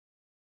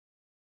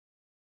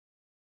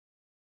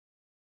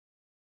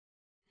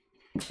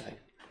Okay.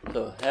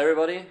 So, hey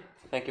everybody,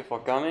 thank you for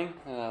coming.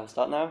 I'll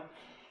start now.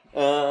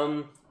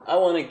 I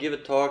want to give a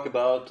talk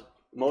about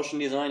motion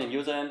design and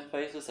user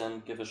interfaces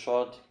and give a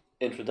short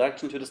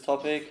introduction to this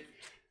topic.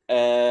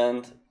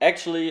 And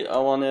actually, I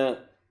want to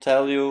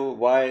tell you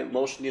why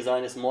motion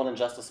design is more than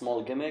just a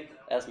small gimmick,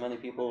 as many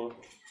people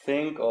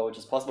think, or which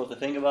is possible to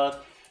think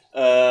about,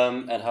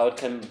 and how it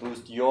can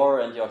boost your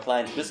and your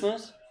client's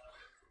business.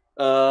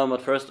 But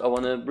first, I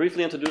want to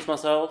briefly introduce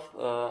myself.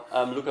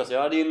 I'm Lukas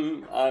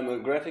Jardin. I'm a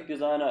graphic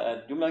designer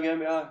at Joomla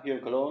GmbH here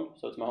in Cologne,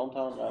 so it's my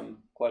hometown. I'm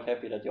quite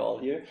happy that you're all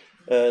here.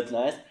 It's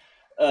nice.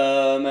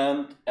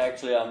 And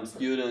actually, I'm a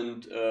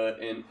student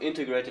in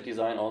integrated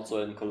design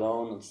also in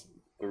Cologne. It's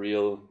a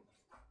real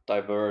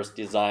diverse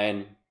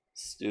design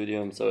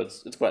studium, so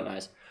it's quite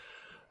nice.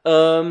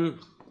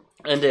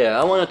 And yeah,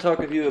 I want to talk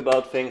with you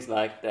about things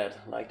like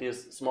that, like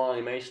this small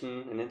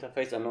animation and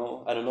interface.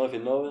 I don't know if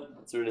you know it.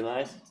 It's really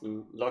nice. It's a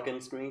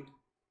login screen.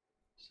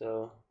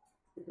 So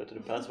you go to the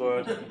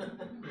password.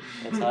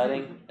 It's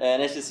hiding.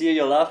 And as you see,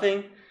 you're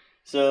laughing.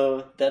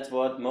 So that's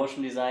what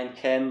motion design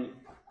can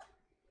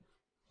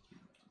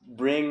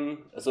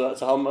bring. So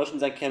how motion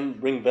design can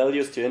bring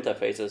values to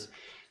interfaces.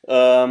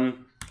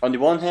 On the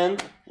one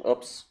hand,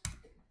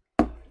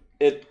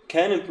 it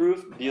can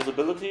improve the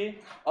usability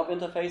of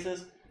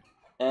interfaces.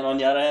 And on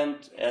the other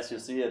hand, as you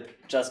see,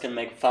 it just can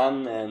make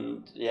fun,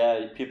 and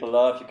yeah, people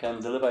love, you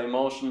can deliver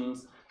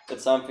emotions.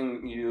 It's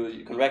something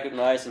you can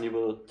recognize and you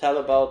will tell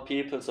about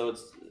people, so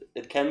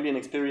it can be an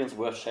experience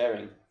worth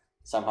sharing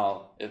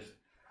somehow if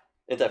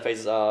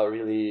interfaces are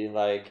really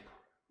like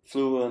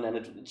fluent and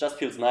it just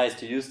feels nice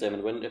to use them,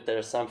 and if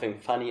there's something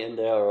funny in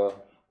there or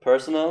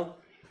personal.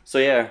 So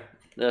yeah,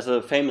 there's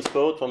a famous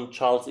quote from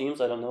Charles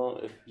Eames, I don't know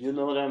if you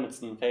know them,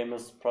 it's a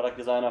famous product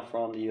designer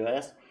from the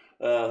US.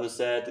 Who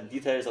said the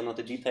details are not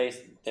the details,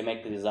 they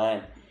make the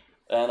design.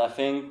 And I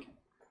think,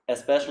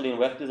 especially in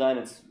web design,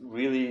 it's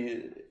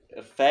really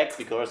a fact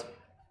because,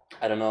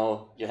 I don't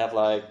know, you have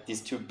like these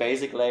two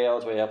basic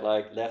layouts where you have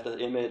like left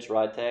image,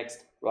 right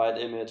text, right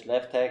image,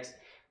 left text.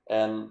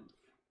 And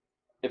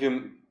if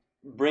you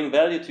bring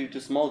value to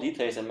small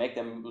details and make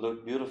them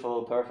look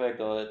beautiful, perfect,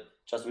 or it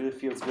just really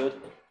feels good,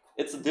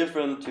 it's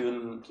different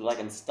to like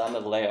a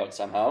standard layout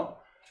somehow.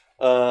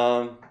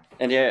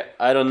 And yeah,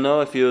 I don't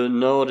know if you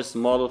know this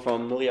model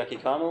from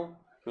Noriaki Kano,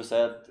 who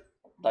said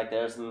like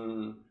there's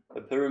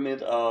a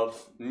pyramid of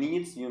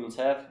needs humans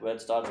have, where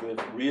it starts with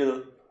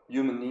real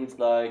human needs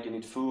like you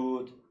need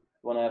food,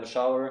 you want to have a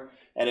shower,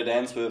 and it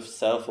ends with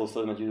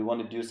self-fulfillment. You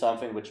want to do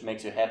something which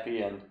makes you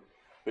happy and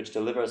which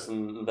delivers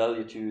some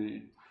value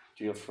to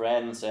your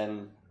friends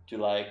and to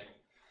like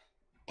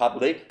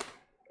public.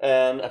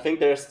 And I think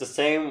there's the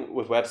same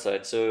with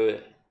websites. So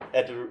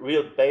at the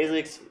real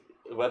basics,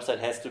 the website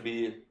has to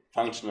be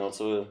functional,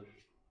 so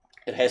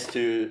it has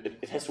to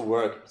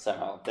work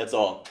somehow. That's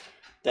all.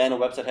 Then a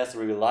website has to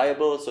be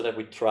reliable, so that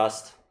we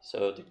trust.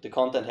 So the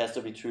content has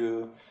to be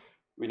true.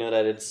 We know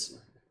that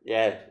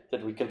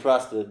that we can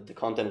trust the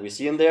content we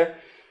see in there,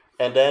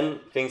 and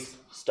then things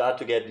start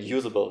to get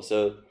usable.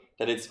 So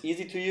that it's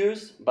easy to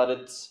use,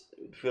 but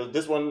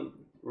this one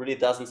really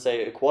doesn't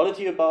say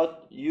equality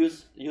about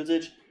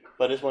usage,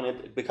 but this one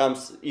it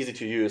becomes easy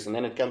to use, and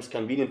then it becomes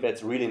convenient.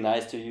 That's really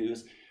nice to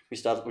use. We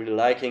start really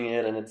liking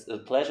it, and it's a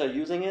pleasure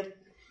using it.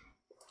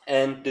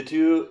 And the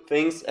two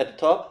things at the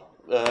top,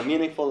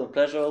 meaningful and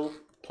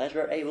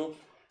pleasurable,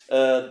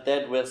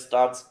 that will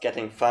starts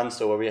getting fun.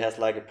 So where we have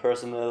like a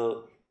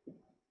personal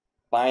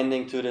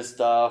binding to this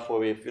stuff, where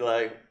we feel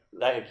like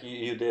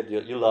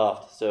you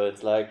laughed. So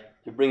it's like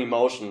you bring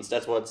emotions.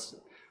 That's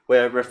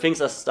where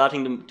things are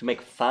starting to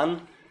make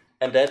fun,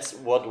 and that's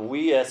what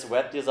we as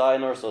web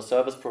designers or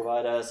service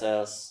providers,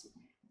 as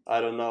I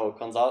don't know,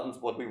 consultants,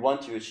 what we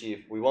want to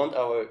achieve. We want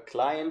our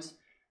clients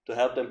to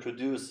help them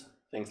produce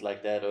things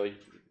like that,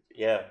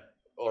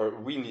 or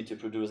we need to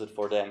produce it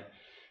for them.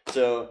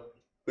 So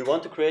we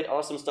want to create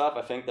awesome stuff.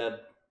 I think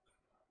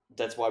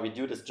that's why we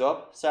do this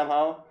job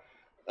somehow.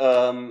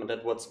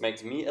 That's what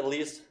makes me at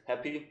least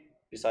happy,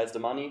 besides the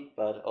money,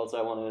 but also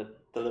I want to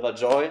deliver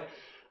joy.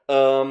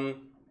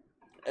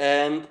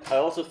 And I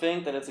also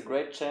think that it's a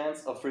great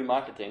chance of free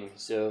marketing.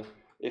 So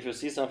if you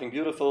see something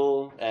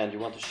beautiful and you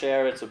want to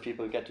share it so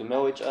people get to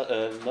know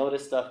know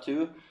this stuff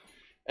too.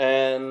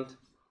 And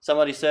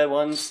somebody said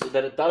once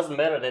that it doesn't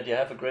matter that you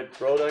have a great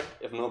product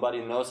if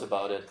nobody knows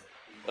about it.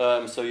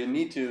 So you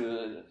need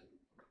to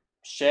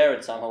share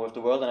it somehow with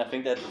the world, and I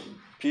think that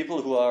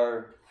people who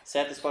are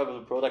satisfied with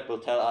the product will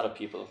tell other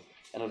people,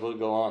 and it will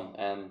go on.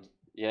 And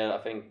yeah, I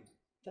think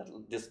that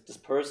this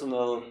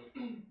personal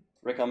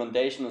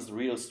recommendation is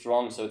real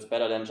strong, so it's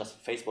better than just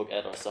a Facebook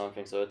ad or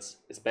something. So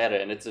it's better,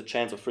 and it's a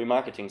chance of free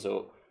marketing,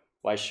 so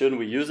why shouldn't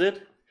we use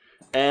it?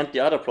 And the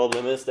other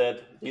problem is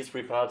that these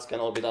three parts can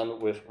all be done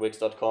with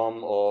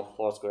Wix.com or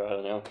Foursquare, I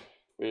don't know,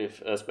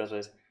 with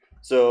Squarespace.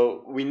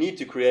 So we need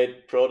to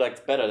create products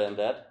better than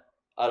that,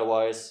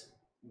 otherwise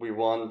we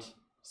won't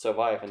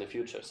survive in the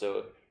future.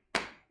 So,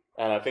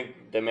 and I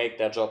think they make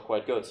their job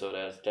quite good, so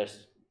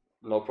there's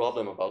no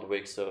problem about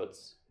Wix. So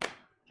it's,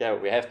 yeah,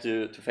 we have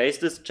to face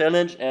this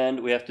challenge, and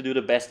we have to do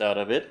the best out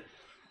of it.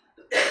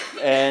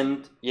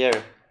 And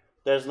yeah,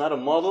 there's another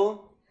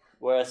model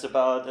where it's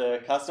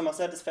about customer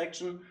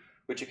satisfaction,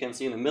 which you can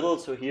see in the middle.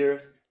 So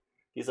here,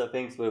 these are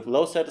things with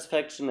low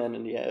satisfaction, and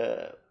in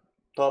the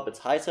top it's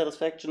high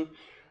satisfaction.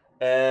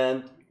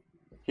 And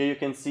here you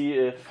can see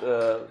if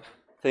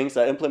things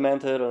are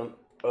implemented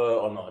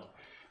or not.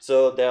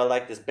 So there are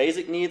like these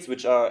basic needs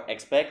which are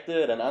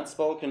expected and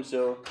unspoken.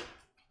 So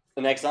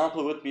an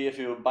example would be if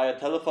you buy a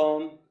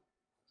telephone,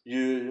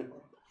 you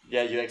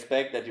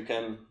expect that you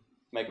can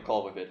make a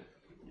call with it.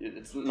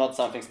 It's not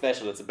something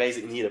special, it's a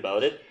basic need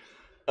about it.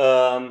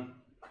 And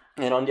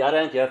on the other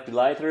hand, you have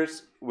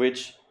delighters,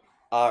 which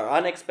are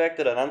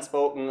unexpected and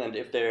unspoken, and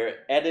if they're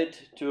added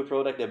to a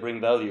product, they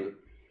bring value.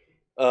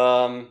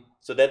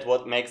 So that's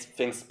what makes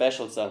things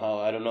special somehow.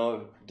 I don't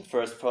know, the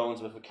first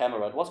phones with a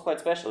camera, it was quite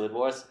special. It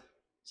was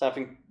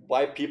something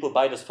why people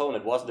buy this phone.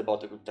 It wasn't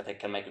about that they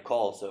can make a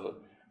call, so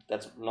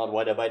that's not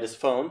why they buy this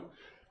phone.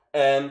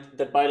 And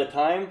that by the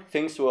time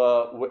things who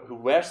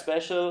were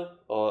special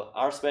or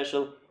are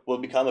special will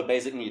become a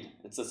basic need.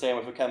 It's the same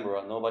with a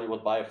camera. Nobody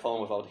would buy a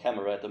phone without a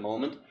camera at the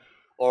moment.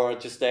 Or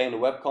to stay in the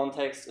web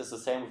context is the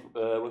same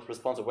with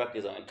responsive web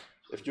design.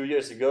 A few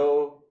years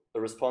ago, a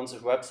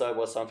responsive website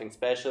was something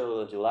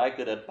special and you liked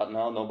it, but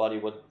now nobody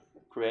would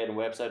create a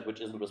website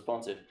which isn't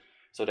responsive.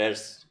 So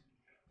there's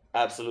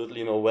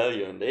absolutely no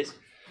value in this.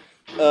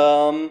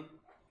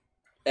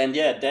 And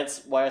yeah,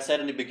 that's why I said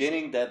in the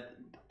beginning that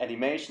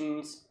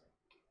animations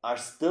are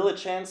still a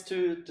chance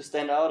to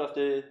stand out of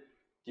the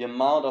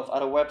amount of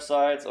other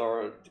websites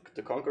or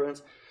the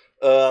concurrence.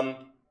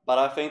 But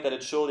I think that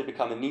it surely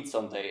become a need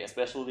someday,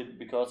 especially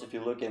because if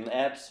you look in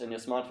apps in your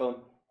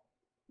smartphone,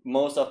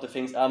 most of the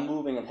things are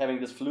moving and having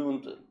this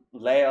fluent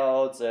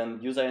layouts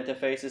and user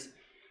interfaces.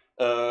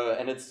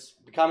 And it's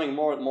becoming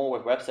more and more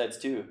with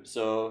websites too.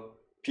 So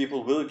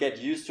people will get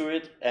used to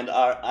it and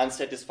are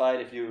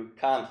unsatisfied if you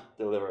can't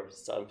deliver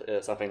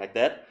something like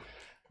that.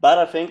 But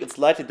I think it's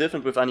slightly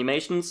different with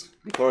animations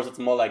because it's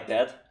more like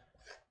that.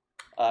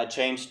 I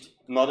changed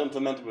not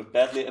implemented with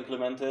badly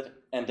implemented.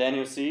 And then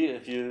you see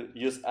if you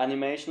use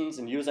animations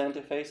and user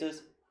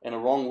interfaces in a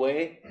wrong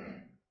way,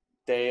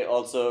 they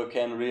also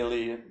can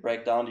really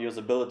break down the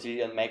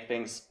usability and make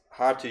things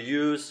hard to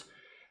use,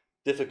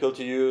 difficult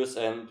to use,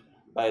 and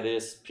by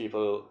this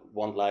people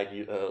don't like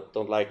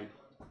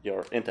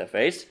your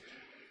interface.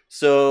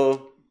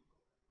 So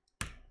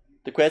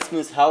the question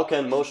is, how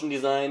can motion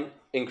design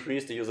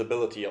increase the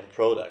usability of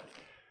product?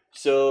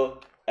 So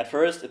at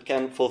first it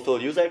can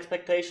fulfill user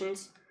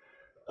expectations.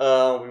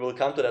 We will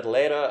come to that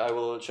later. I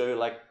will show you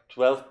like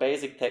 12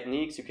 basic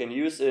techniques you can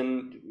use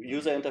in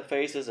user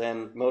interfaces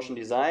and motion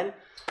design.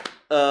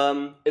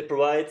 It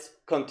provides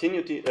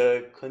continuity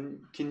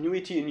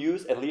in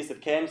use, at least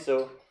it can.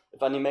 So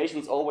if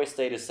animations always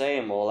stay the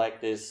same or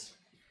like this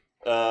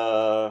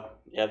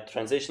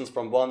transitions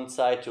from one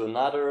side to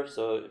another,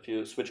 so if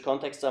you switch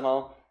context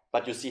somehow,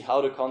 but you see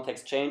how the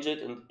context change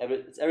it, and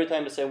it's every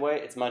time the same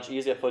way, it's much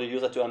easier for the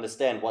user to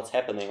understand what's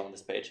happening on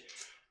this page.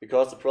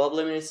 Because the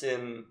problem is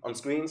on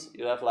screens,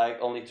 you have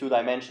like only 2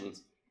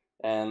 dimensions.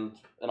 And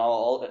in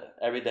our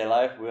everyday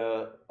life,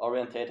 we're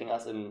orientating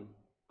us in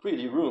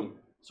 3D room.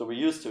 So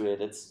we're used to it.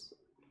 It's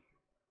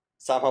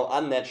somehow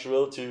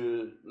unnatural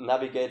to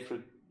navigate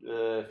through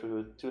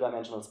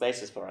 2-dimensional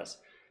spaces for us.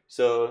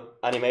 So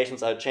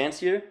animations are a chance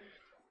here.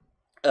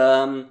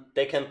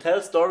 They can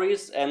tell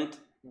stories and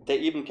they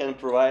even can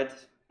provide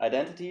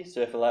identity.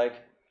 So if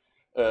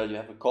you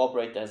have a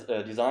corporate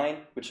design,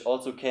 which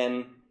also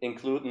can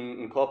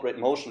incorporate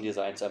motion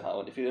design somehow.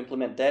 And if you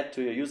implement that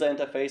to your user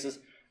interfaces,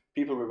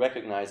 people will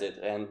recognize it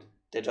and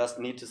they just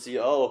need to see,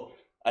 oh,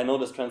 I know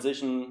this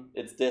transition,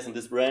 it's this and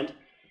this brand.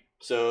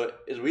 So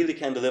it really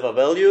can deliver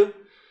value.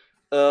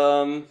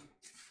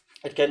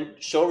 It can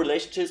show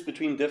relationships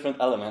between different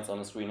elements on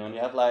the screen. And you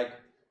have like,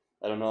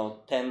 I don't know,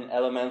 10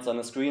 elements on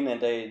the screen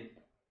and they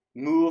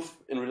move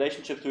in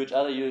relationship to each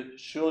other. You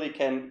surely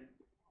can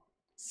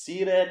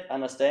see that,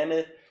 understand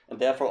it, and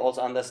therefore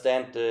also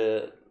understand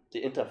the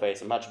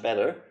interface much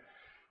better.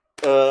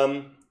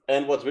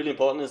 And what's really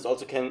important is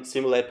also can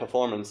simulate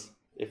performance.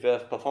 If you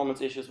have performance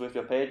issues with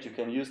your page, you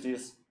can use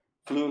these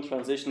fluent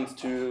transitions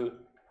to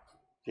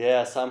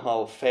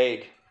somehow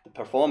fake the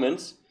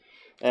performance.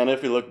 And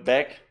if we look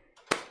back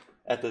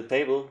at the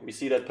table, we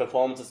see that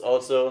performance is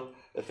also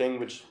a thing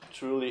which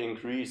truly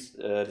increases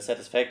the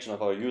satisfaction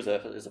of our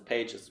user if a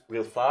page is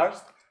real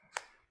fast.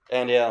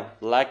 And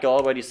like I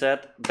already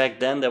said, back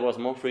then there was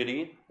more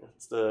 3D.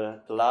 It's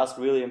the last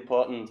really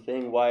important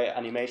thing why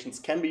animations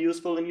can be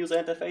useful in user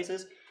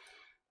interfaces.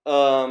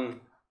 During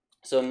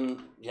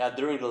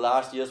the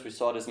last years we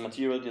saw this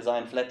material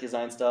design, flat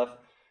design stuff.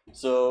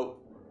 So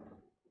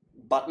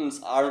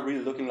buttons aren't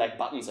really looking like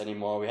buttons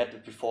anymore. We had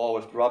it before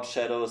with drop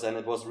shadows, and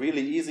it was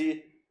really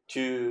easy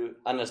to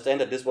understand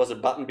that this was a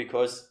button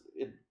because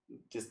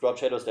these drop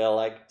shadows, they are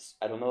like,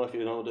 I don't know if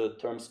you know the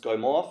term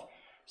skeuomorph.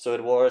 So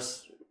it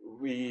was,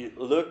 we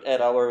looked at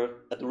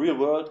the real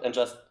world and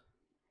just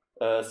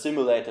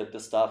simulated the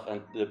stuff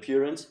and the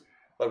appearance,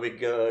 but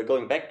we're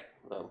going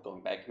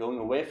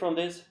away from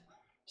this.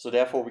 So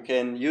therefore we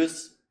can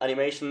use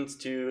animations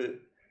to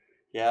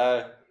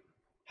yeah,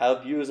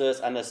 help users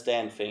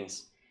understand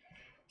things.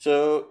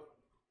 So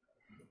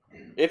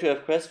if you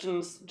have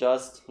questions,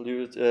 just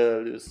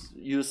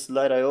use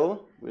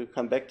slide.io. We'll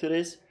come back to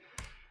this.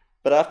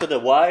 But after the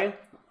why,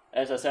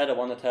 as I said, I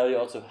want to tell you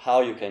also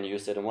how you can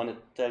use it. I want to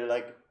tell you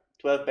like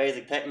 12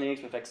 basic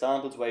techniques with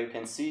examples where you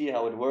can see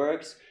how it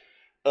works.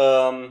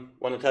 Want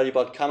to tell you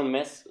about common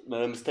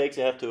mistakes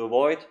you have to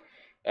avoid.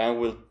 And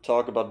we'll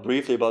talk about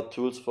briefly about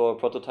tools for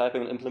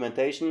prototyping and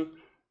implementation,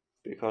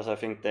 because I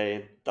think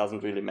they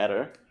doesn't really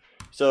matter.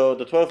 So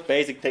the 12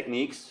 basic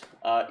techniques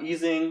are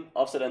easing,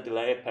 offset and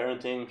delay,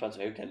 parenting,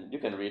 transfer. You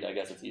can read, I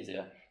guess it's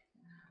easier.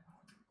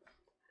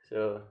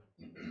 So,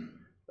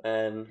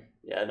 and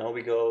yeah, now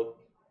we go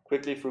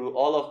quickly through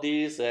all of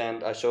these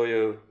and I show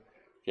you,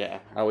 yeah,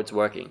 how it's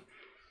working.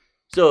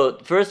 So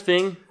the first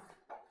thing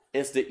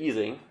is the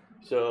easing.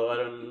 So I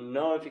don't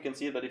know if you can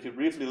see it, but if you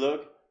briefly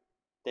look,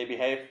 they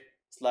behave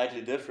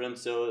slightly different.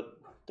 So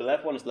the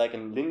left one is like a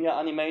linear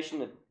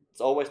animation.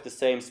 It's always the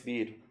same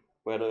speed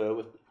where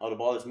how the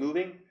ball is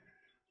moving.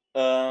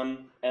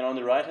 And on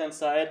the right hand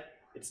side,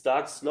 it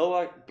starts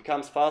slower,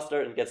 becomes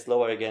faster, and gets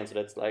slower again. So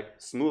that's like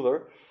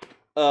smoother.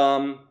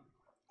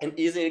 And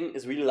easing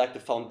is really like the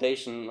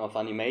foundation of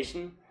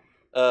animation,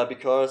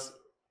 because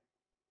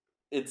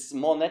it's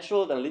more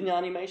natural than linear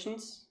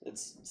animations.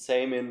 It's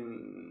same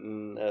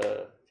in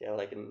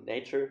like in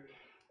nature,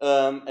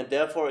 and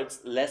therefore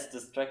it's less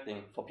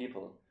distracting for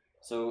people.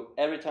 So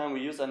every time we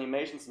use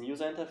animations in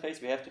user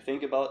interface, we have to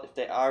think about if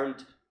they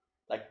aren't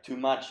like too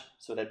much,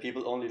 so that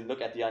people only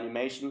look at the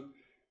animation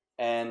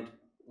and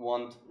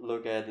won't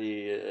look at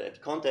the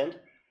content.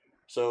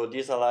 So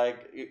these are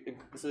like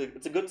it's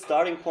a good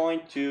starting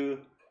point to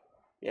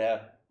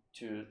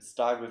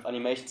start with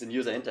animations in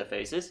user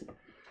interfaces.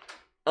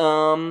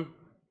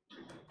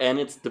 And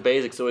it's the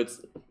basic, so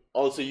it's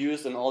also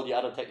used in all the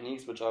other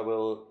techniques, which I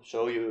will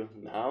show you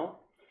now.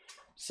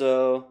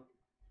 So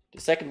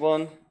the second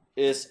one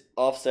is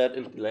offset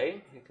and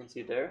delay. You can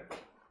see there.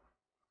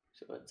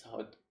 So that's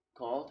how it's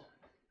called.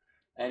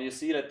 And you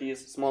see that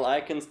these small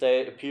icons,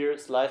 they appear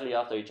slightly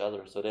after each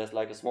other. So there's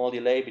like a small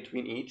delay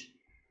between each.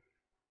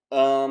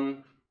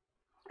 And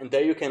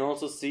there you can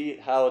also see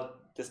how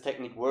this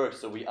technique works.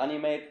 So we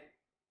animate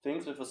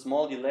things with a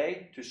small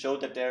delay to show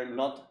that they're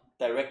not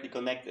directly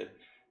connected.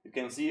 You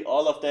can see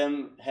all of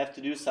them have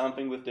to do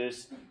something with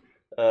this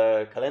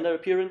calendar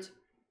appearance,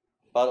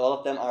 but all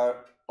of them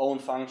are own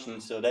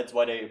functions, so that's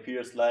why they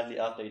appear slightly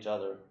after each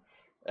other.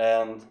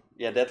 And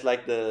yeah, that's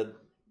like the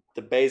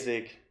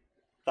basic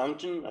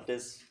function of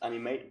this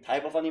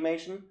type of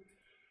animation,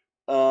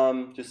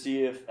 to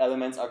see if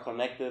elements are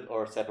connected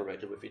or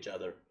separated with each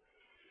other.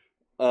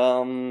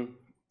 The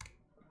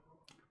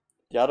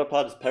other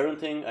part is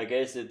parenting. I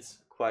guess it's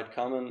quite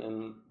common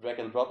in drag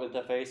and drop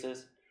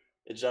interfaces.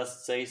 It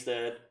just says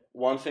that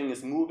one thing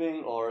is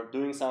moving or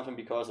doing something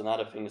because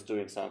another thing is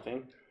doing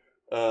something.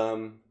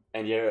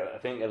 And yeah, I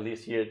think at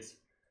least here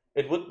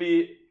it would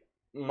be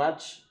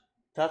much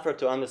tougher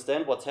to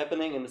understand what's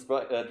happening in this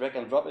drag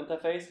and drop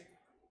interface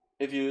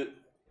if you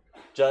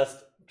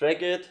just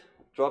drag it,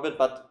 drop it,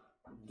 but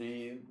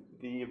the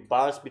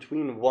bars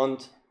between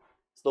won't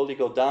slowly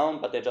go down,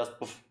 but they just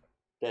poof,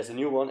 there's a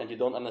new one and you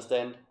don't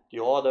understand the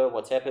order,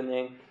 what's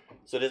happening.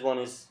 So this one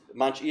is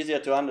much easier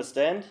to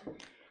understand.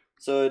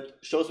 So it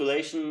shows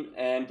relation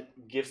and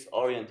gives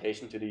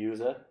orientation to the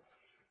user.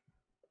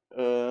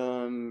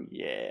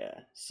 Yeah.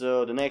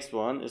 So the next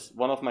one is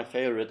one of my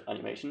favorite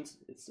animations.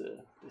 It's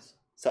this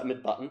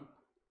submit button.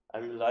 I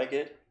really like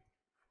it.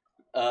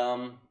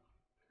 And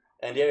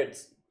yeah,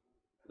 it's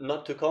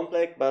not too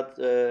complex, but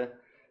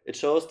it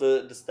shows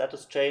the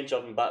status change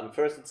of a button.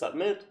 First it's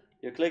submit,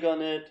 you click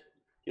on it,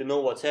 you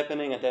know what's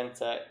happening, and then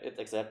it's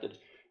accepted.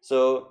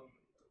 So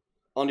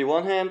on the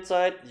one hand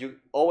side, you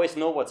always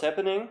know what's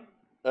happening.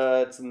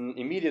 It's an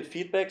immediate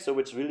feedback, so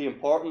it's really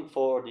important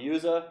for the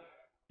user,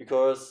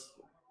 because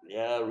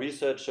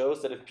research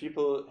shows that if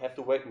people have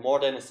to wait more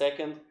than a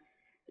second,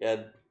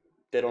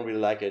 they don't really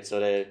like it, so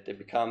they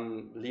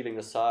become leaving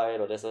the site,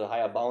 or there's a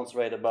higher bounce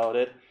rate about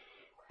it.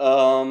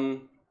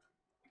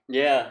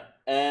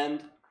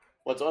 And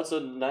what's also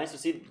nice to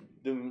see,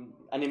 the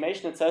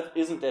animation itself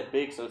isn't that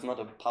big, so it's not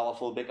a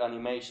powerful big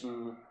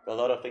animation. A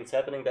lot of things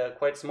happening, they're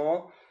quite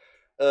small.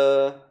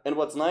 And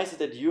what's nice is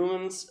that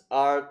humans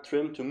are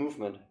trimmed to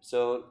movement.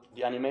 So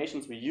the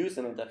animations we use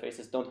in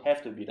interfaces don't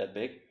have to be that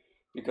big,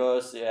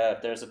 because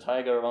if there's a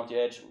tiger around the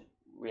edge,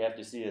 we have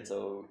to see it.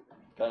 So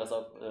kind of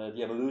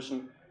the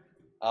evolution,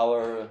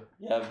 our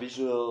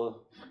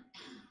visual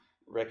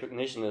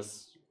recognition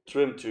is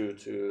trimmed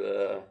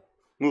to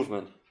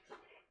movement.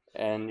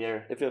 And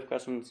if you have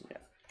questions,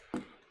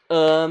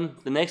 the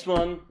next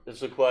one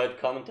is a quite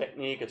common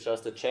technique. It's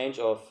just a change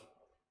of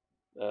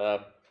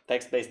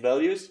text-based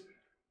values.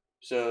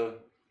 So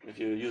if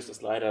you use the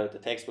slider, the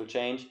text will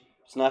change.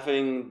 It's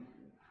nothing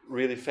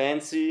really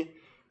fancy,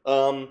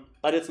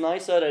 but it's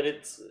nicer that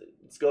it's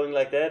going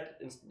like that.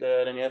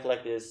 Then you have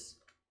like this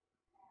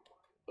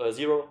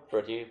 0,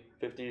 30,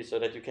 50, so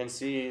that you can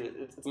see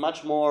it's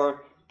much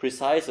more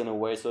precise in a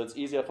way. So it's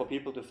easier for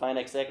people to find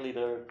exactly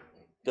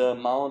the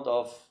amount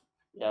of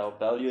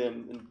value,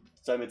 and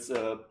some it's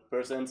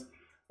percents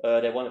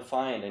they want to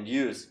find and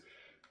use.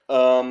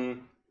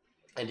 And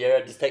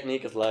this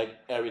technique is like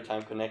every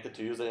time connected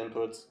to user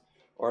inputs,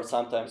 or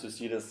sometimes you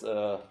see this,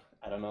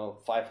 I don't know,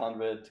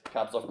 500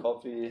 cups of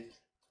coffee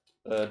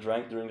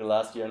drank during the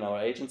last year in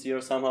our agency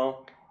or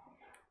somehow.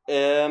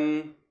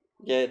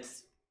 It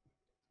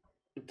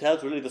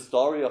tells really the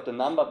story of the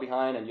number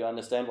behind, and you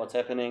understand what's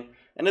happening,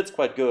 and it's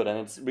quite good, and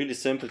it's really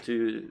simple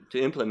to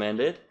implement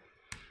it.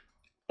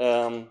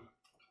 The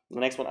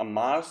next one are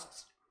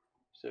masks,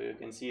 so you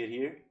can see it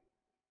here,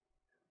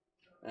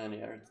 and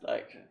here it's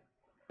like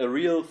a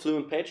real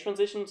fluent page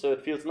transition, so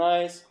it feels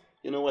nice,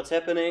 you know what's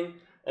happening,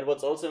 and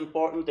what's also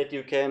important that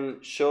you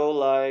can show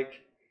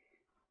like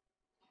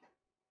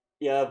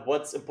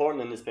what's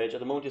important in this page. At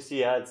the moment you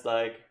see it's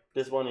like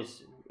this one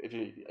is, if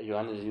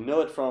you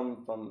know it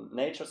from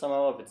nature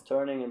somehow, if it's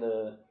turning in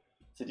the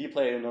CD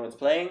player, you know it's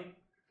playing,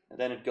 and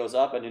then it goes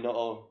up and you know,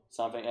 oh,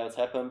 something else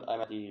happened,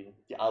 I'm at the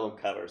album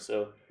cover.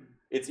 So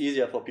it's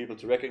easier for people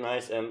to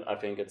recognize, and I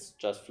think it's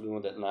just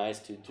fluent and nice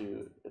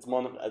to it's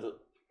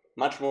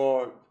much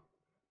more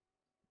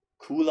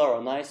cooler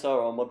or nicer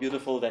or more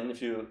beautiful than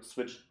if you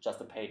switch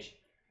just a page.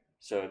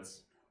 So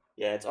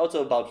it's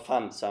also about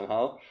fun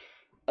somehow.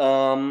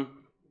 The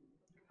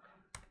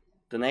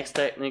next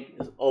technique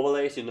is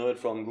overlays. You know it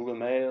from Google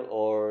Mail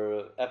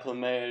or Apple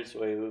Mails,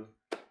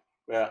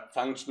 where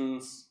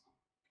functions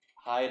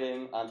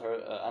hiding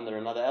under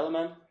another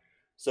element.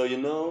 So you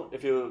know,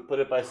 if you put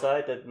it by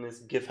side, that this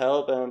give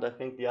help, and I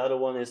think the other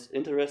one is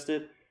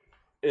interested,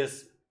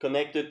 is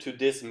connected to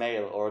this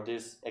mail or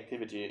this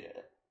activity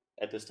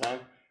at this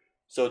time.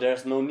 So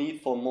there's no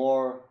need for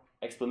more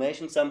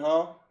explanation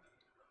somehow,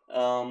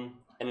 and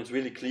it's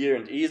really clear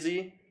and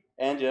easy.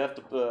 And you have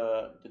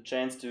the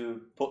chance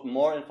to put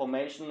more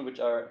information, which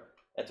are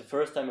at the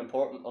first time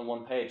important, on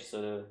one page.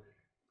 So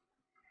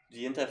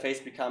the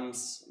interface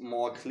becomes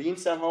more clean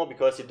somehow,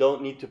 because you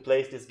don't need to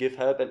place this give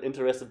help and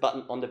interested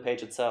button on the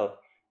page itself.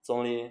 It's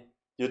only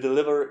you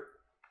deliver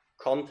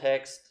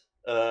context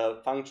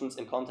functions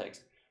in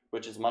context,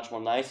 which is much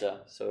more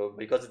nicer. So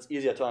because it's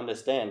easier to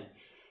understand.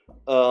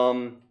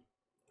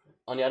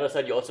 On the other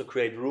side, you also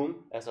create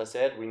room. As I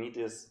said, we need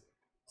this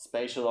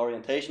spatial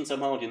orientation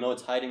somehow, and you know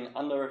it's hiding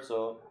under,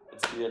 so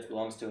it's clear it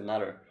belongs to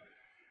another.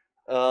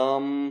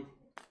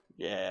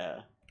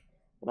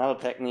 Another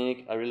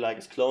technique I really like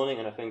is cloning,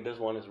 and I think this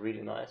one is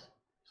really nice.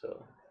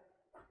 So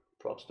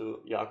props to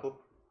Jakub.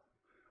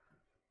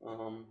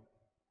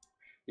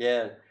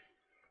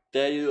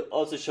 There you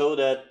also show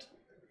that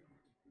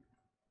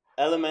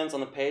elements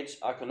on a page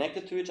are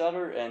connected to each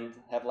other and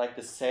have like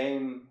the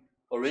same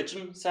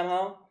origin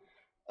somehow.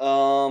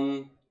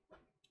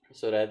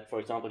 So that, for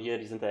example, here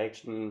these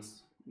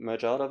interactions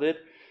merge out of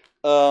it.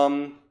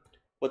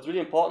 What's really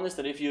important is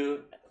that if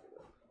you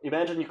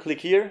imagine you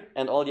click here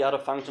and all the other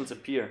functions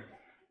appear,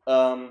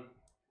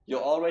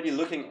 you're already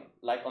looking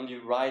like on the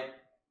right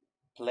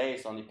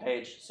place on the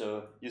page.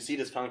 So you see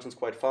these functions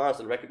quite fast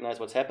and recognize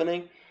what's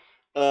happening.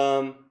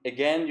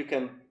 Again, you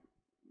can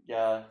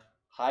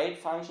hide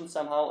functions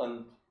somehow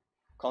and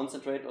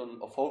concentrate on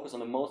or focus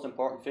on the most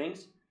important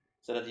things,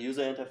 so that the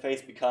user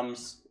interface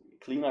becomes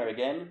cleaner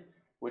again,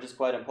 which is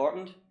quite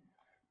important.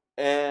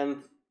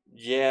 And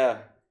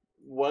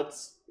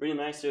what's really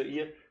nice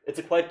here, it's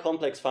a quite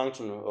complex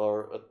function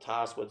or a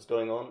task what's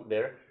going on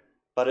there,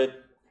 but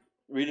it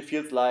really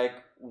feels like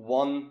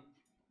one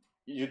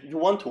you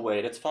want to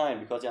wait. It's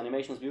fine because the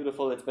animation is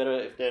beautiful. It's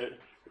better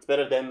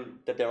than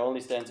that there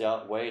only stands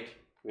wait,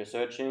 we're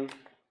searching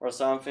or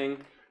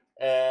something.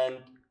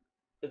 And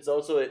it's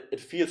also it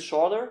feels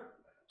shorter,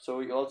 so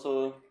we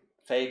also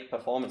fake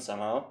performance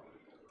somehow.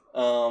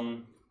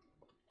 So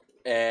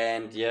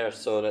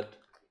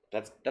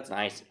that's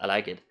nice. I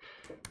like it.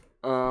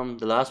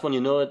 The last one,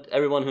 you know it.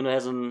 Everyone who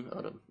has an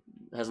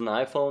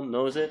iPhone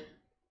knows it.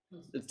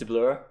 It's the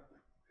blur.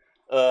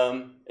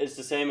 It's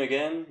the same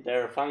again.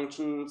 There are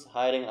functions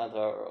hiding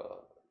under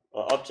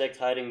objects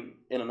hiding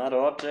in another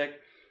object.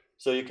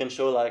 So you can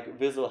show like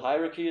visual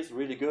hierarchies.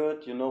 Really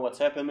good. You know what's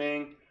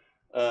happening.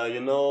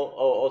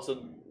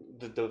 Also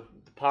the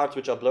parts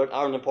which are blurred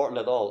aren't important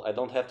at all. I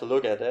don't have to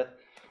look at it.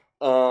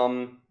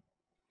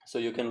 So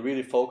you can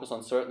really focus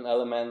on certain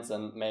elements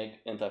and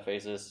make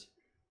interfaces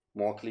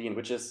more clean,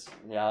 which is,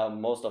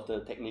 most of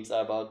the techniques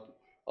are about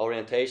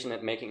orientation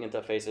and making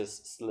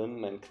interfaces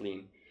slim and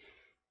clean.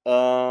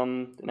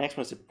 The next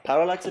one is the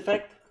parallax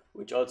effect,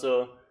 which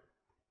also,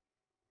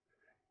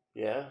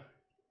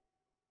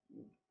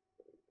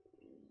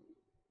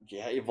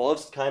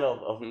 evolves kind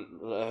of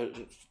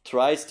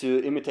tries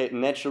to imitate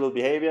natural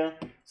behavior.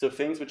 So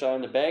things which are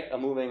in the back are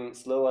moving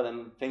slower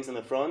than things in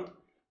the front.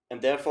 And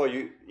therefore,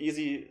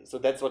 so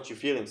that's what you're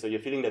feeling. So you're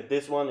feeling that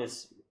this one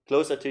is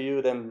closer to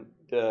you than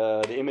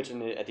the image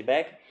at the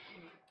back.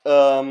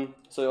 So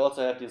you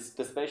also have the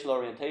spatial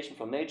orientation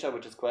from nature,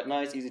 which is quite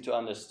nice, easy to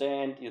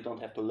understand. You don't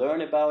have to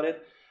learn about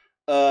it.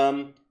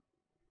 And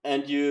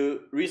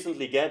you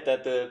recently get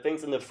that the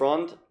things in the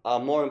front are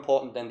more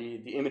important than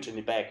the image in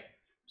the back.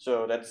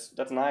 So that's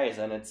nice,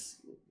 and it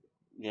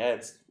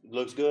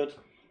looks good.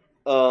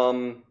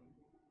 And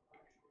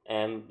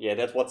yeah,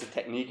 that's what the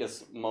technique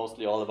is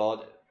mostly all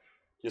about.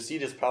 You see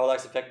this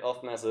parallax effect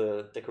often as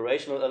a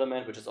decorational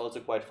element, which is also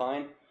quite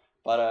fine,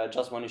 but I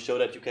just want to show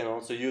that you can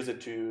also use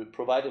it to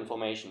provide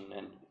information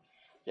and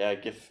yeah,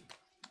 give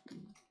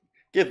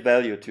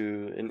value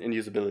to in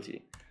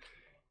usability.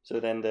 So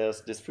then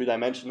there's this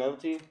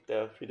three-dimensionality.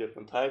 There are three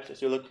different types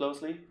as you look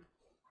closely.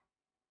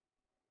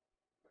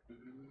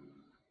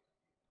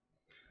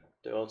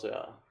 They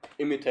also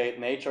imitate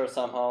nature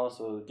somehow,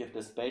 so give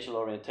this spatial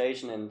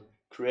orientation and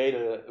create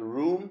a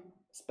room,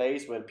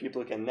 space where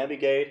people can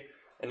navigate.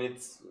 And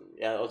it's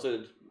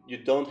also you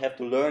don't have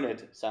to learn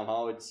it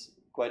somehow. It's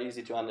quite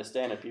easy to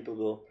understand, and people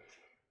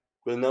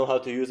will know how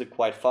to use it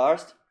quite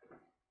fast.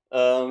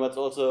 What's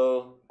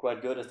also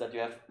quite good is that you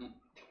have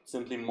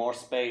simply more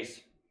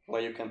space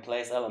where you can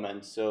place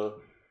elements.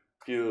 So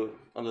if you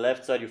on the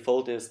left side you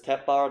fold this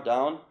tab bar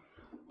down,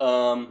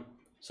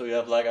 so you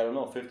have like, I don't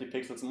know, 50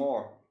 pixels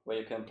more where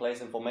you can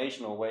place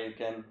information, or where you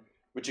can,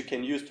 which you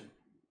can use to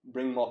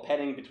bring more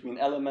padding between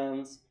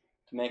elements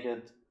to make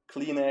it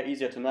cleaner,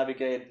 easier to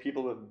navigate.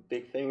 People with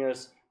big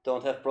fingers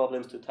don't have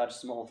problems to touch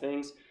small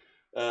things.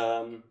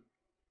 And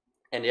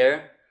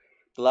here,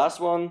 the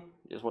last one,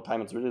 here's what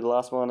time it's really the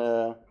last one.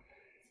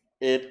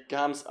 It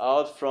comes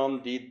out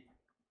from the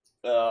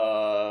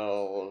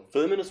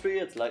film industry.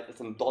 It's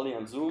in dolly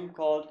and zoom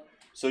called.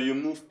 So you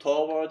move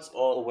towards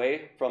or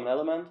away from an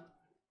element.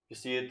 You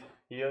see it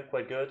here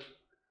quite good.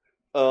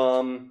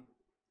 And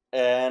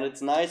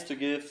it's nice to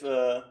give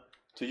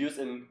to use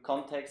in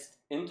context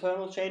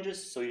internal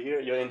changes. So here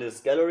you're in this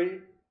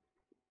gallery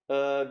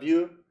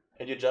view,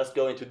 and you just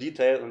go into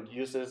detail and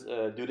use this,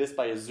 do this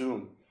by a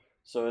zoom.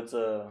 So it's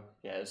a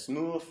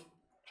smooth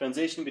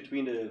transition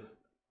between the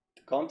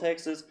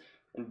contexts,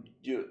 and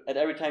you at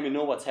every time you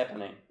know what's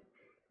happening.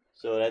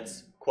 So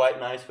that's quite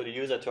nice for the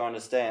user to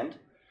understand.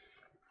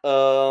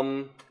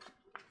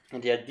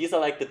 And yeah, these are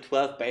like the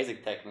 12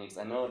 basic techniques.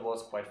 I know it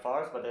was quite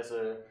fast, but there's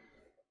a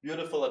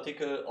beautiful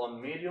article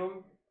on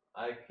Medium.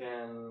 I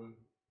can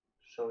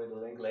show you the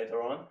link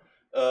later on,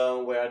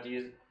 where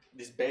these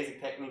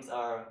basic techniques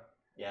are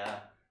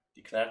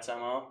declared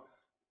somehow.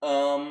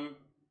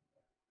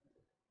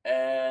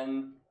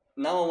 And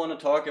now I want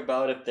to talk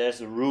about if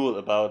there's a rule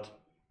about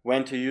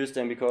when to use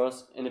them,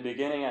 because in the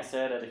beginning I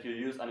said that if you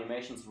use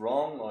animations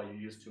wrong or you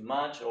use too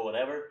much or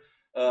whatever,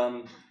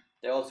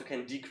 they also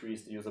can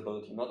decrease the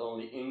usability, not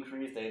only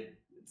increase.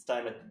 It's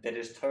time that they're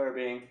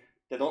disturbing.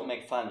 They don't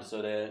make fun,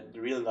 so they're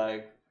really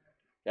like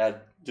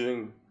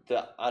doing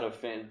the other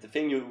thing, the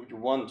thing you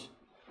want.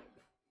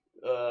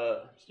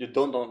 You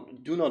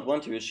do not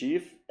want to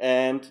achieve,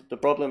 and the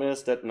problem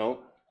is that no,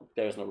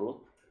 there is no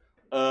rule.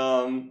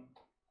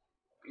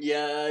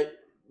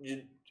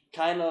 You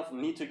kind of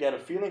need to get a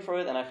feeling for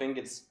it, and I think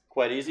it's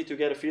quite easy to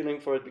get a feeling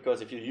for it,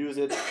 because if you use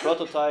it,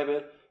 prototype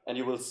it, and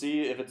you will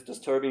see if it's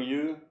disturbing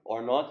you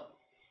or not.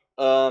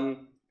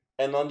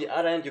 And on the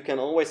other hand, you can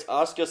always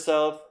ask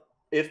yourself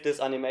if this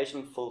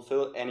animation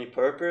fulfill any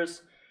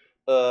purpose.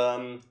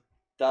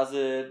 Does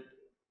it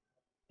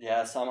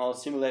somehow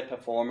simulate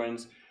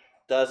performance?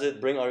 Does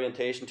it bring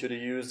orientation to the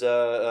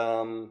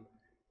user?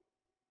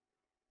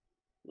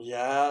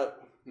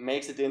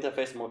 Makes it the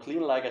interface more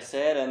clean, like I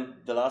said. And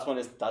the last one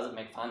is, does it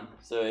make fun?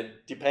 So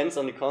it depends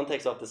on the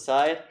context of the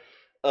site.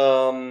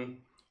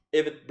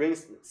 If it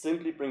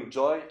simply brings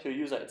joy to a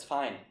user, it's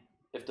fine,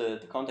 if the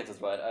context is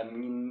right. I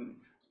mean,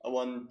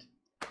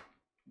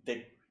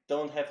 they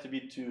don't have to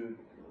be too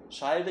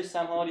childish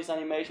somehow, these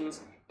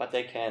animations, but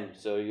they can.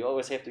 So you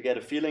always have to get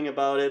a feeling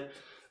about it.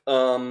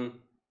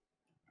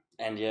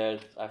 And yeah,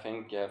 I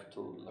think you have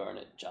to learn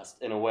it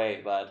just in a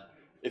way. But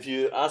if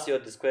you ask your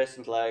these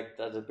questions like,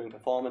 does it bring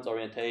performance,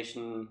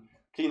 orientation,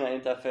 cleaner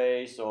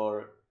interface,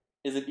 or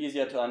is it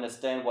easier to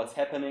understand what's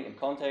happening in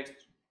context,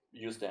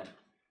 use them.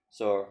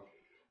 So,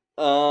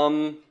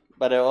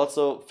 but there are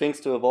also things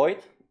to avoid,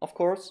 of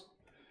course,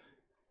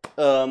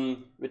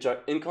 which are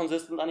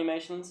inconsistent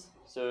animations.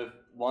 So if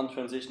one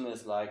transition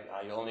is like,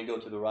 you only go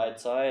to the right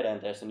side and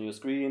there's a new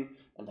screen,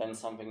 and then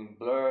something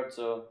blurred.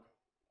 So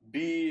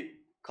be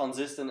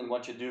consistent in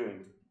what you're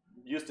doing.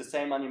 Use the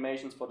same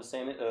animations for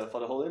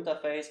the whole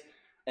interface,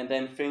 and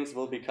then things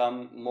will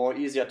become more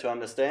easier to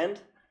understand.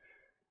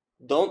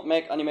 Don't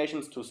make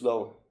animations too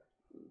slow,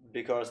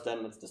 because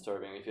then it's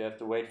disturbing. If you have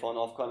to wait for an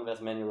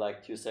off-converse menu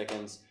like 2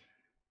 seconds,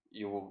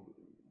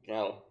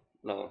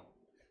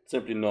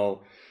 simply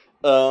no.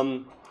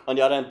 On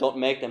the other hand, don't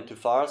make them too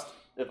fast.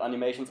 If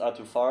animations are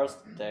too fast,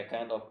 they're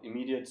kind of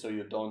immediate, so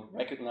you don't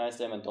recognize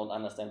them and don't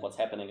understand what's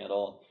happening at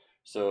all.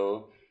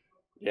 So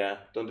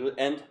don't do it,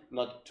 and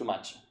not too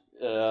much.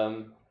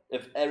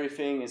 If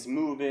everything is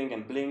moving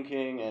and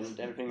blinking and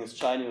everything is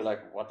shiny, you're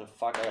like, what the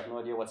fuck, I have no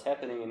idea what's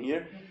happening in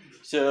here.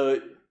 So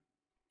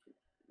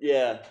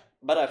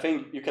but I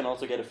think you can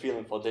also get a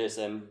feeling for this,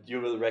 and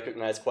you will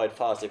recognize quite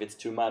fast if it's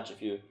too much,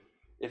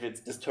 if it's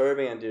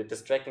disturbing and you're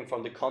distracting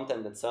from the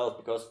content itself,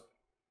 because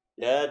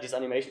these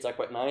animations are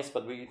quite nice,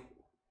 but we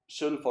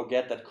shouldn't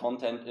forget that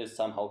content is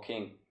somehow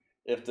king.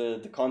 If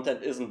the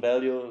content isn't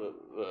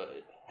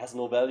has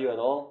no value at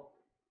all,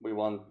 we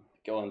want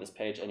go on this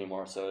page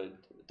anymore. So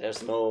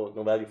there's no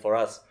value for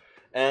us.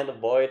 And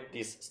avoid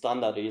these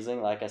standard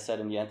easing, like I said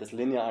in the end, these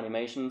linear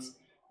animations,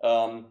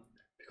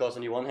 because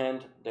on the one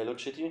hand they look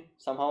shitty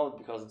somehow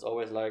because it's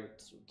always like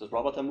the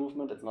robot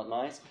movement. It's not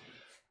nice,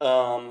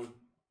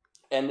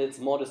 and it's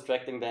more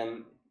distracting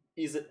than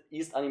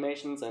eased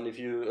animations. And if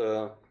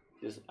you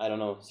use, I don't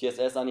know,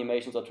 CSS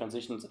animations or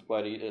transitions, it's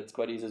quite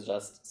easy to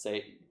just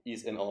say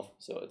ease in off,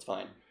 so it's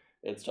fine.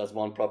 It's just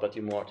one property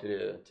more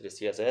to the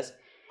CSS.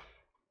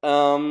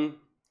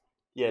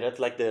 Yeah, that's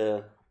like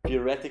the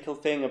theoretical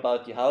thing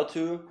about the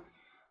how-to,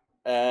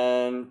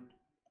 and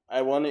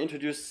I want to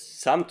introduce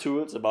some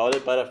tools about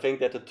it, but I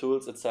think that the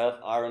tools itself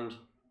aren't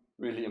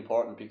really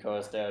important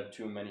because there are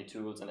too many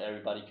tools and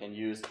everybody can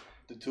use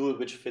the tool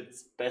which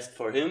fits best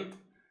for him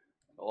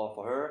or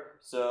for her.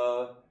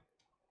 So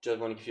just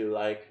want to give you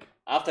like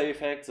After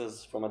Effects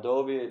is from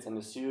Adobe, it's in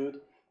the suite.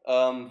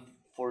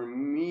 For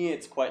me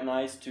it's quite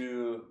nice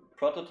to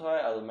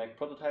prototype, I'll make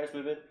prototypes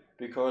with it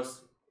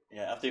because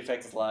yeah, After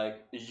Effects is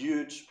like a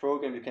huge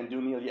program, you can do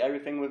nearly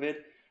everything with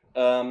it,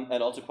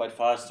 and also quite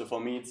fast. So for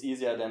me, it's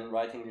easier than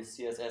writing these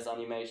CSS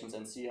animations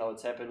and see how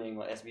it's happening,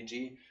 or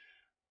SVG.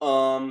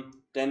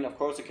 Then of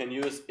course you can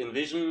use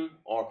InVision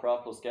or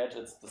Craft plus Sketch.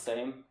 It's the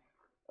same.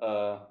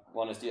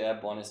 One is the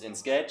app, one is in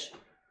Sketch,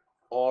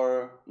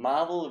 or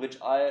Marvel, which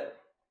I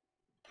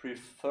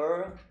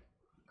prefer.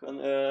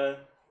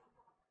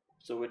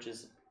 So which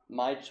is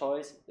my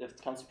choice if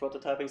it comes to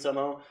prototyping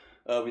somehow.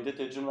 We did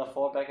the Joomla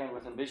 4 backend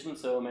with InVision,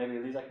 so maybe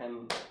Lisa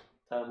can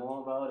tell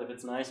more about if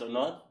it's nice or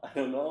not. I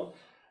don't know.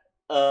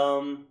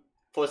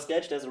 For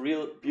Sketch, there's a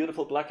real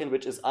beautiful plugin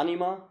which is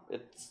Anima.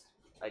 It's,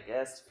 I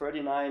guess,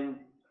 $39,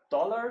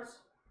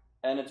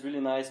 and it's really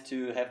nice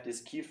to have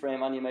this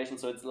keyframe animation.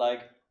 So it's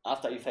like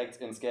After Effects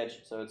in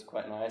Sketch, so it's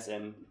quite nice,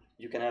 and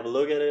you can have a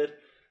look at it.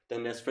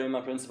 Then there's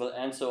Framer Principle,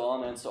 and so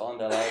on and so on.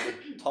 There are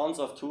like tons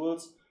of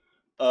tools,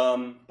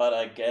 but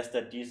I guess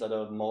that these are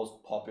the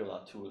most popular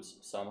tools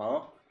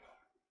somehow.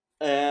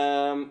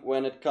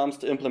 When it comes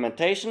to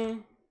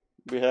implementation,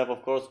 we have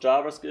of course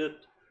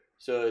JavaScript.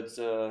 So it's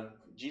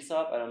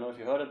GSub. I don't know if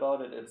you heard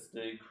about it. It's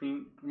the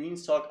green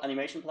stock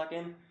animation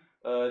plugin.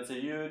 It's a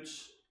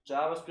huge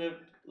JavaScript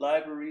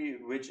library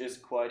which is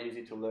quite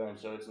easy to learn.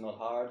 So it's not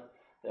hard.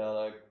 There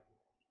are like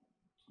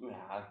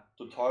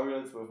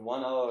tutorials with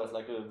 1 hour. It's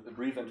like a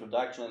brief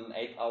introduction, an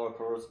 8-hour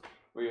course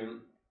where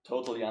you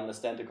totally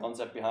understand the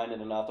concept behind it,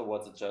 and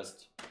afterwards it's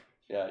just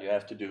you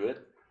have to do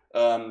it.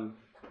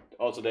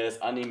 Also there's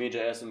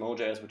Anime.js and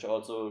Mo.js, which are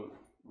also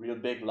real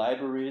big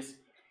libraries,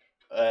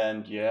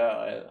 and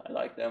yeah, I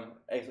like them.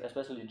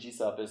 Especially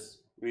GSub is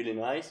really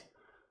nice.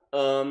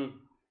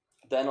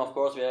 Then of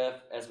course we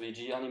have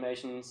SVG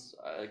animations.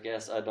 I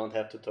guess I don't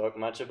have to talk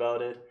much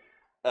about it.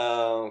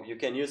 You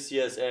can use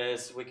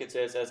CSS, Wicked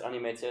CSS,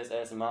 Animate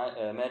CSS,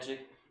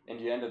 Magic. In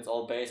the end, it's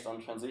all based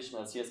on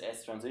transitional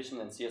CSS transition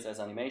and CSS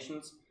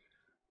animations.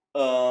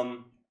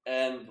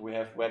 And we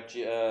have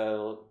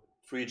WebGL,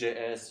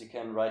 Free.js. You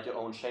can write your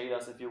own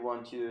shaders if you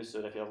want to,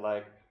 so that you have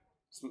like,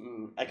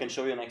 I can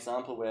show you an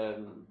example where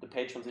the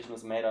page transition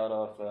is made out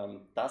of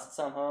dust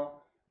somehow,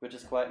 which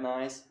is quite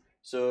nice.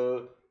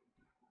 So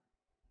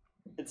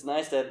it's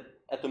nice that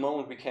at the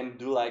moment we can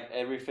do like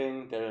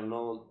everything. There are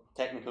no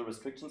technical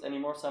restrictions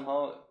anymore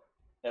somehow.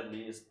 At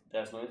least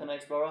there's no Internet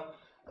Explorer.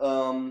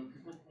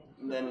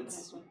 Then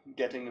it's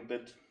getting a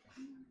bit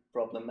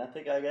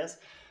problematic, I guess.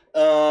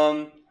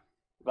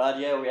 But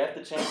yeah, we have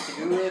the chance to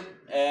do it.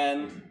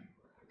 And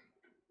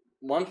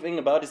one thing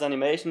about these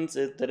animations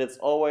is that it's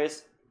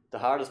always the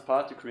hardest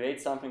part to create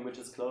something which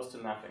is close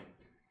to nothing.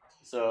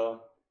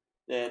 So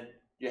that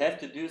you have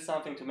to do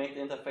something to make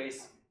the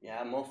interface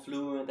more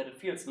fluent, that it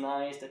feels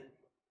nice, that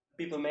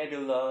people maybe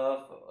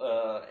love,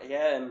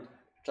 and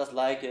just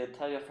like it.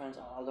 Tell your friends,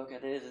 oh, look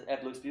at this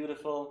app looks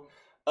beautiful.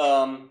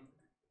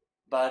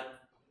 But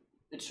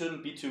it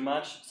shouldn't be too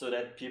much so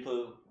that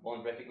people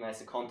won't recognize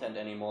the content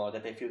anymore,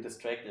 that they feel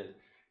distracted.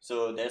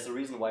 So there's a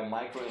reason why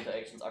micro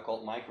interactions are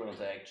called micro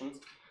interactions.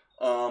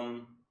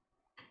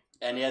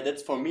 And yeah,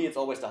 that's for me, it's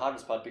always the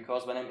hardest part,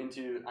 because when I'm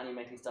into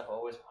animating stuff,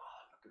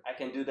 I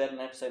can do that, and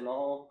I have to say,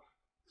 no,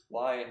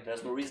 why?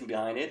 There's no reason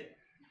behind it.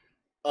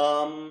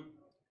 And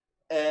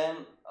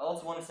I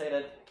also want to say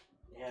that,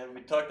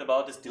 we talked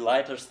about this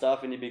delighter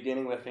stuff in the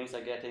beginning, where things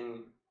are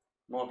getting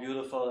more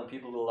beautiful and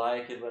people will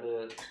like it, where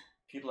the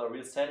people are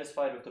really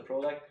satisfied with the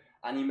product.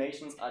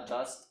 Animations are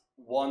just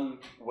one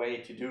way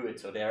to do it,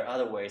 so there are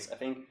other ways. I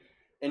think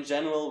in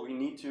general we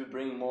need to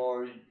bring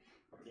more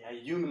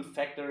human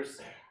factors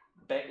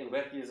back in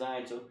web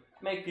design to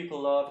make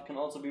people laugh. It can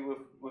also be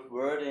with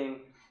wording.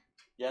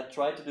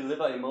 Try to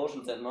deliver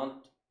emotions and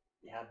not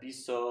be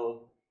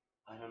so,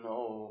 I don't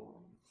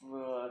know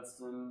what's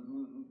the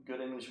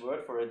good English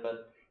word for it,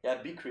 but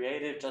be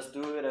creative, just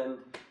do it. And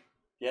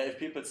if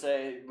people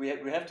say, we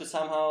have to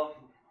somehow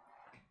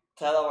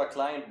tell our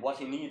client what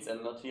he needs,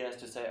 and not he has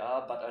to say,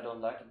 but I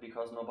don't like it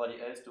because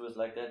nobody else does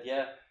like that.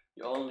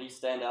 You only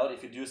stand out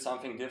if you do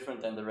something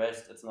different than the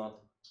rest. It's not,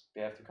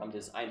 we have to come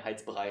this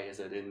Einheitsbrei, is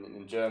it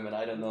in German?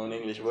 I don't know an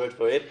English word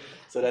for it,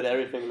 so that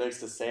everything looks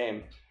the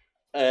same.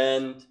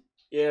 And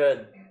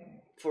yeah,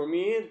 for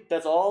me,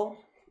 that's all.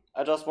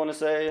 I just want to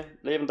say,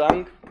 Leben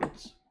Dank.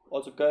 It's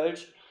also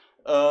Kölsch.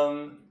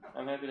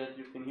 I'm happy that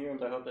you've been here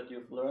and I hope that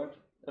you've learned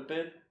a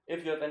bit.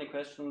 If you have any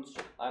questions,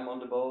 I'm on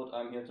the boat.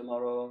 I'm here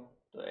tomorrow,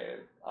 the day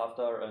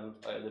after, and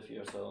I live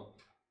here, so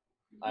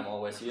I'm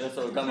always here.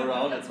 So come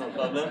around, it's no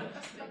problem.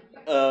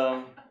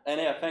 And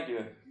yeah, thank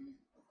you.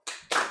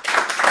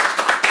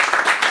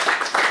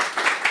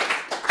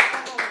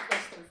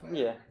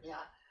 Yeah.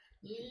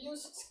 You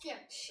use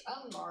Sketch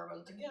and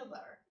Marvel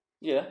together?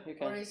 Yeah, you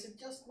can. Or is it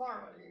just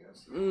Marvel you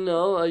use?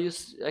 No,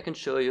 I can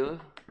show you.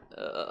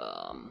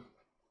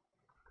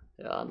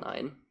 Yeah,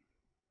 9.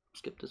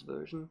 Skip this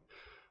version.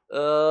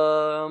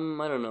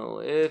 I don't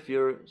know if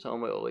you're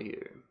somewhere over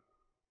here.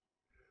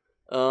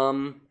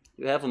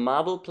 You have a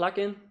Marble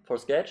plugin for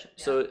Sketch.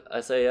 Yeah. So I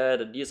say, yeah,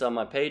 these are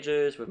my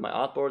pages with my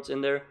artboards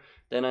in there.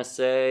 Then I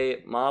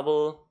say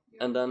Marble,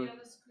 and then.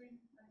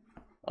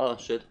 Oh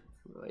shit!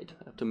 Wait,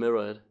 I have to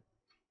mirror it.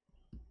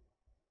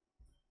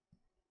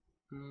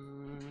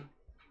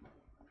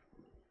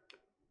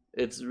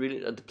 It's really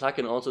the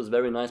plugin also is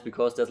very nice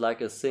because there's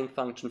like a sync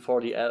function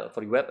for the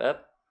web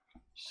app.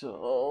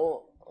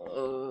 So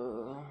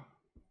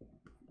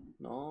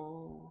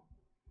no.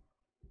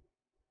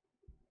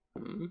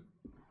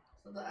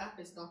 So the app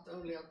is not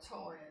only a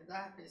toy; the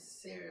app is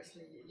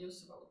seriously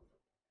usable.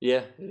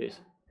 Yeah, it is.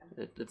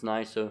 It's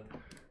nice. So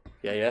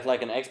yeah, you have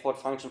like an export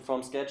function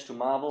from Sketch to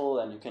Marble,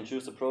 and you can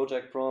choose the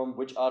project from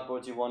which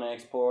artboards you want to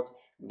export.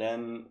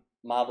 Then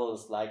Marble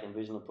is like a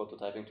visual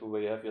prototyping tool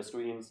where you have your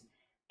screens,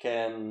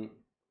 can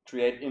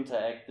create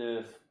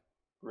interactive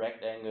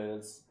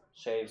rectangles,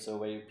 shapes, so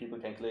where people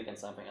can click and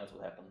something else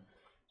will happen.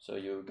 So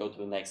you go to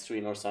the next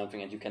screen or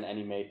something, and you can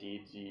animate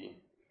the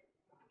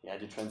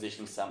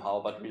transition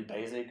somehow, but real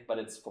basic. But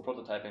it's for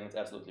prototyping, it's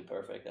absolutely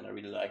perfect, and I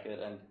really like it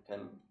and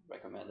can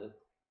recommend it.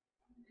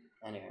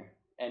 Anyway,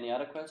 any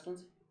other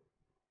questions?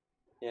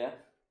 Yeah.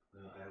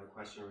 I have a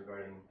question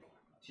regarding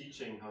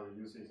teaching how to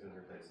use these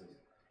interfaces.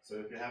 So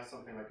if you have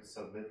something like a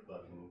submit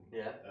button,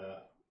 yeah,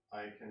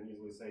 I can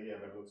easily say, yeah,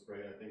 that looks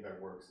great, I think that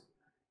works.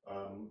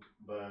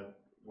 But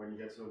when you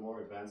get to the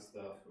more advanced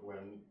stuff,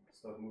 when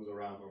stuff moves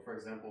around, or for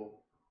example,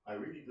 I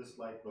really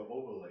dislike the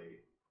overlay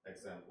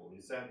example.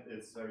 You said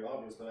it's very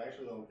obvious, but I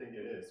actually don't think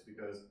it is,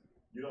 because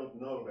you don't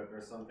know that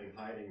there's something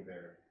hiding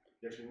there.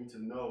 You actually need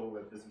to know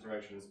that this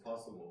interaction is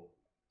possible.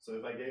 So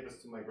if I gave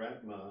this to my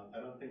grandma, I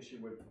don't think she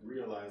would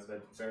realize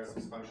that there's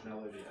this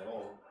functionality at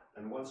all.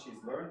 And once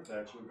she's learned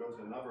that, she would go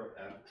to another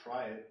app,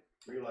 try it,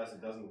 realize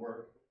it doesn't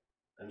work,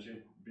 and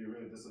she'd be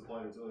really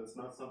disappointed. So it's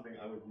not something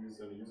I would use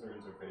in a user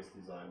interface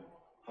design.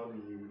 How do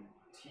you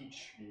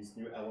teach these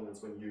new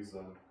elements when you use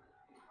them?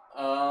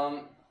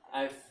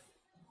 I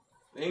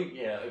think,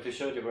 yeah, if you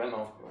showed your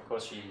grandma, of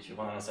course she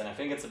won't understand. I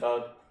think it's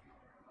about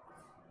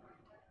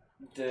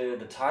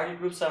the target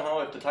group somehow.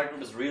 If the target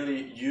group is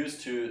really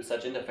used to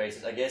such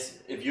interfaces, I guess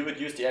if you would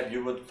use the app,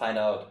 you would find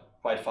out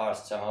quite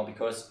fast somehow,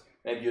 because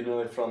maybe you know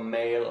it from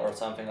mail or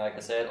something like I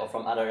said, or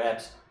from other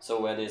apps,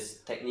 so where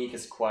this technique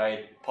is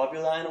quite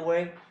popular in a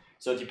way.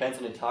 So it depends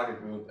on the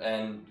target group,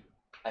 and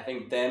I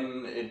think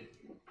then it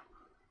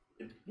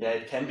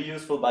can be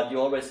useful, but you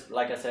always,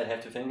 like I said,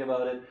 have to think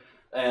about it.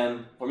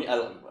 And for me,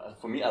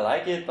 I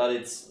like it, but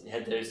it's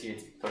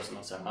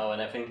personal somehow,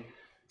 and I think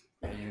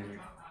you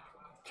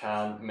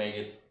can't make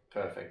it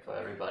perfect for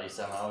everybody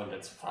somehow, and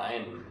that's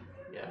fine.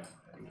 Yeah,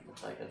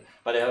 it's like it.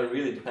 But it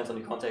really depends on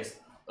the context,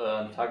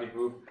 target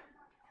group.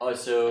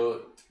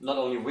 Also, not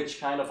only which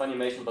kind of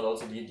animation, but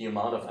also the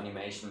amount of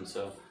animation.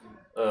 So,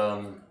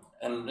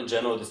 and in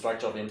general, the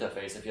structure of the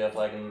interface. If you have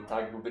like a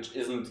target group which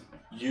isn't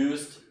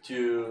used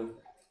to,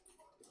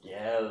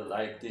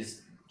 like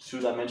this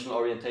two-dimensional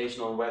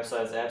orientation on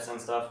websites, apps, and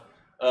stuff,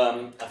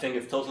 I think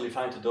it's totally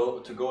fine to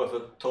go with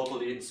a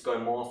totally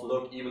skeuomorph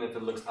look, even if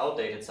it looks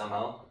outdated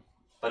somehow.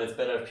 But it's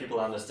better if people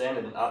understand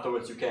it, and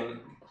afterwards you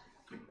can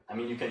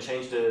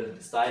change the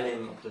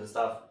styling of the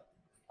stuff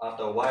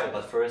after a while,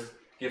 but first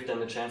give them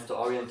the chance to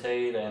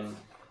orientate and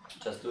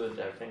just do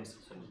their things.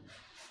 So,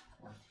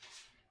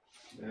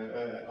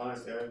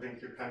 honestly, I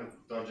think you're kind of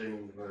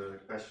dodging the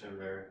question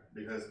there,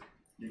 because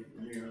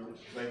you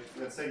like,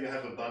 let's say you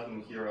have a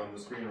button here on the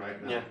screen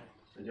right now,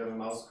 and you have a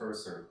mouse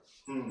cursor.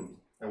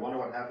 I wonder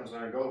what happens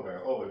when I go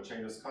there. Oh, it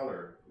changes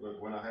color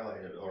when I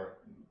highlight it, or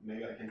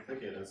maybe I can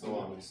click it, and so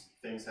on. These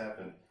things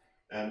happen.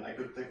 And I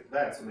could click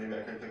that, so maybe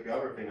I can click the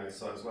other thing I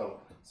saw as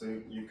well. So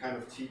you kind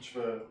of teach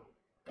the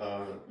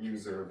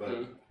user,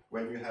 but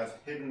when you have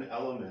hidden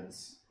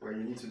elements where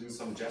you need to do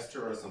some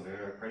gesture or something,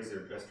 there are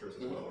crazier gestures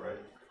as well,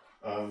 right?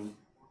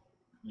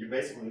 You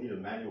basically need a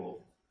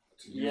manual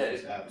to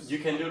use these apps. You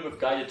can do it with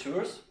guided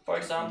tours, for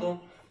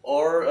example,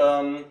 or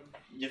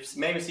you've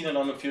maybe seen it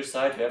on a few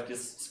sites. You have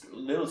this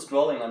little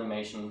scrolling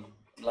animation,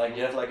 like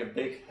you have like a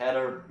big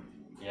header,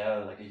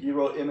 like a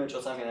hero image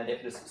or something, and you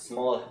have this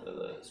small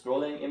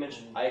scrolling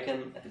image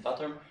icon at the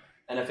bottom.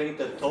 And I think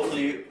that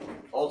totally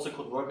also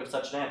could work with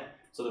such an app.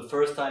 So the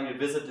first time you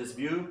visit this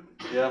view,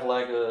 you have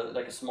like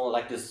a small,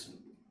 like this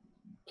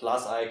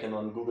plus icon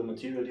on Google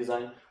Material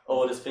Design,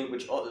 or this thing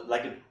which,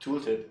 like a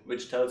tooltip,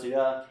 which tells you,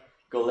 yeah,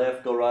 go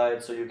left, go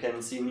right, so you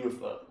can see new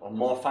or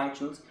more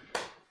functions.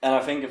 And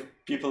I think if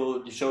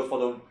people, you show it for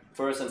the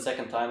first and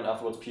second time, and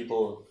afterwards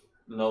people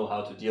know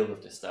how to deal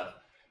with this stuff.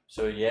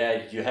 So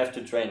yeah, you have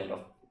to train it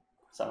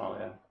somehow,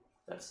 yeah.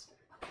 That's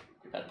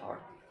that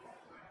part.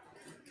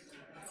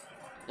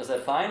 Is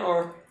that fine,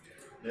 or?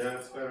 Yeah,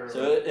 it's better.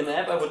 So in the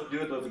app I would do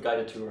it with a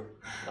guided tour.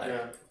 Like,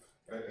 yeah,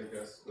 I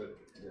guess, but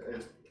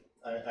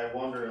I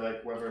wonder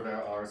like whether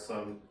there are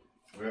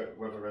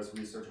whether there's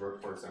research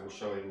work, for example,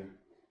 showing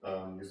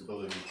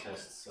usability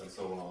tests and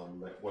so on,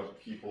 like what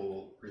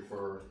people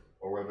prefer,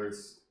 or whether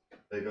it's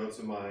they go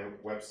to my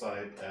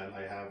website and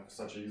I have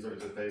such a user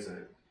interface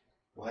and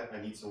what,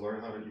 I need to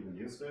learn how to even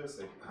use this?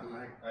 Like,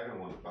 I don't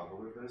want to bother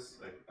with this.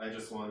 Like, I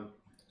just want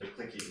a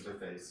clicky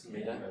interface.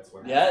 Maybe that's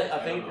what happens. I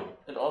think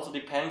it also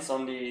depends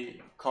on the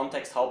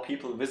context how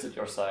people visit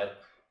your site.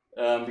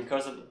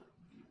 Because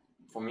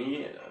for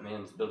me, I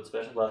mean, it's a bit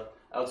special, but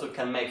I also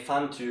can make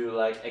fun to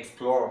like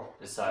explore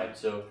the site.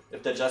 So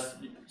if they're just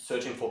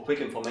searching for quick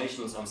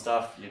informations on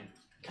stuff, you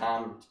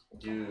can't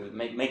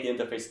make the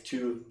interface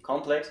too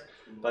complex.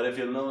 But if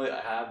you know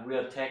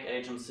we're a tech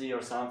agency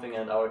or something,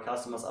 and our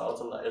customers are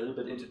also a little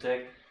bit into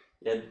tech,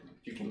 yeah,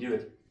 you can do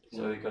it.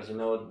 So because you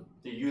know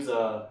the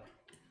user,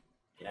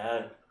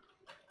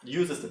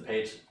 uses the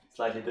page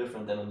slightly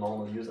different than a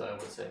normal user, I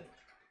would say.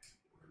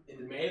 In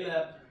the mail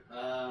app,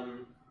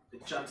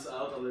 it jumps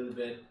out a little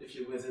bit if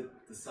you visit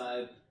the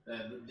site,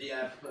 the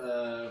app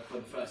for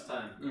the first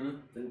time.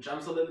 Then it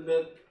jumps a little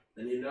bit,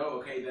 then you know,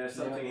 okay, there's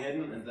something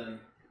hidden, and then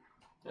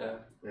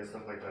yeah,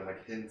 stuff like that,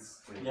 like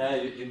hints. Yeah,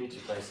 you need to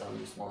play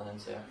some small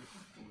hints, yeah.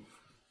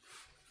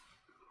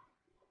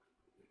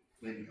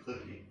 Maybe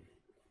Clippy.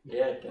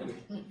 Yeah, it can be.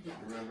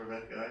 Remember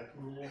that guy?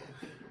 Yeah.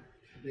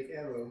 Big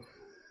arrow.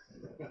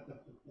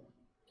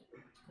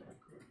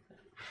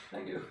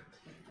 Thank you.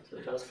 So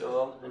just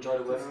go out, enjoy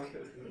the weather,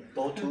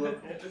 boat tour,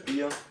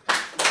 beer.